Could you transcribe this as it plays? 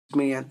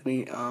Me,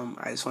 Anthony.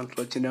 I just wanted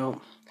to let you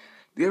know.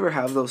 Do you ever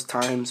have those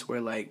times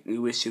where like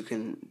you wish you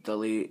can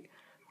delete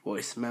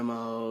voice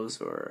memos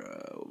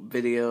or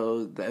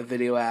videos, that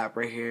video app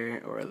right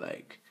here, or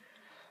like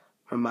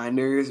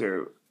reminders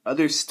or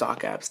other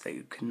stock apps that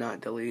you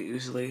cannot delete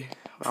usually?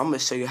 Well, I'm gonna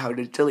show you how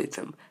to delete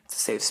them to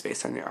save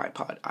space on your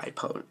iPod,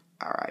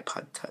 or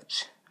iPod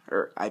Touch,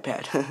 or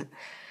iPad.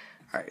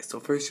 Alright, so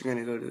first you're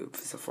gonna go to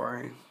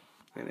Safari.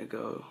 You're gonna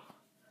go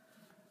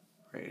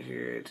right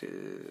here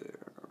to.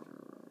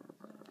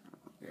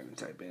 You're gonna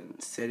type in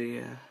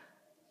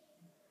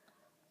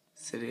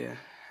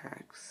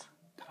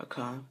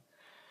CydiaHacks.com.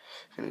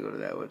 You're gonna go to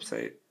that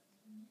website.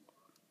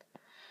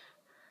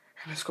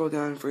 You're gonna scroll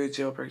down for your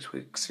jailbreak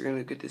tweaks. You're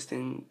gonna get this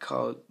thing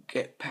called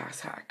Get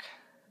PassHack.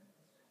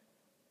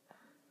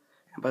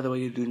 And by the way,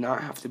 you do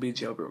not have to be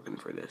jailbroken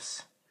for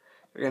this.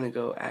 You're gonna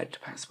go add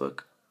to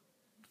PassBook.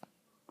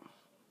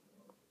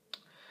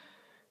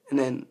 And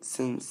then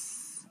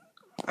since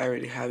I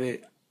already have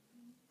it,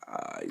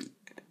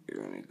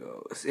 you're gonna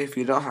go. If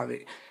you don't have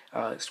it,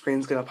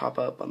 screen's gonna pop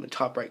up on the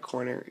top right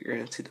corner. You're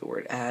gonna see the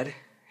word add.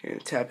 You're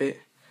gonna tap it.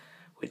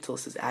 Wait till it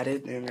says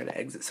added. Then you're gonna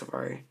exit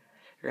Safari.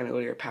 You're gonna go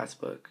to your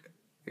PassBook.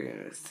 You're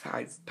gonna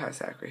hide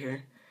PassHack right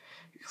here.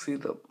 You see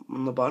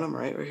on the bottom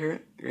right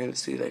here. You're gonna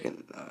see like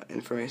an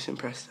information.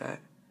 Press that.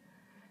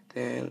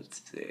 Then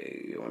let's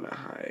say you wanna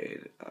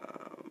hide.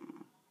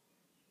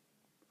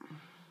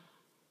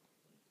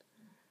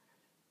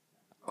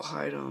 I'll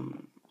hide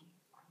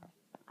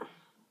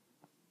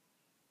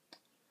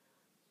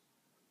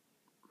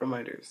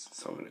reminders.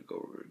 So I'm gonna go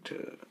over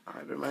to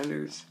hide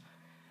reminders,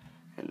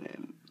 and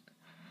then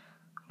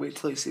wait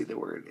till you see the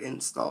word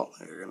install.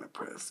 You're gonna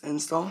press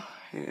install,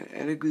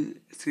 and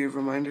see your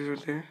reminders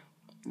right there.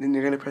 And then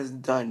you're gonna press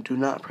done. Do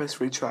not press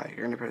retry.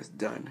 You're gonna press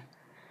done.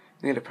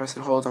 You're gonna press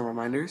and hold on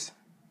reminders,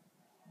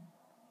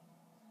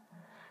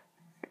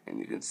 and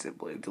you can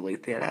simply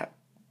delete that app.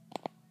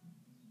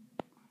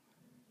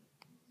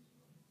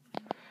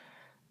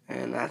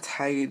 And that's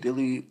how you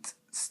delete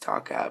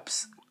stock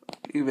apps.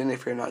 Even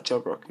if you're not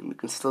jailbroken, you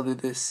can still do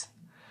this.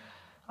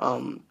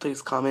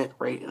 Please comment,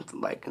 rate, and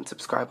like, and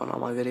subscribe on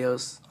all my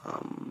videos.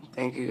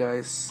 Thank you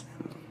guys.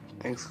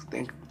 Thank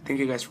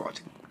you guys for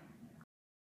watching.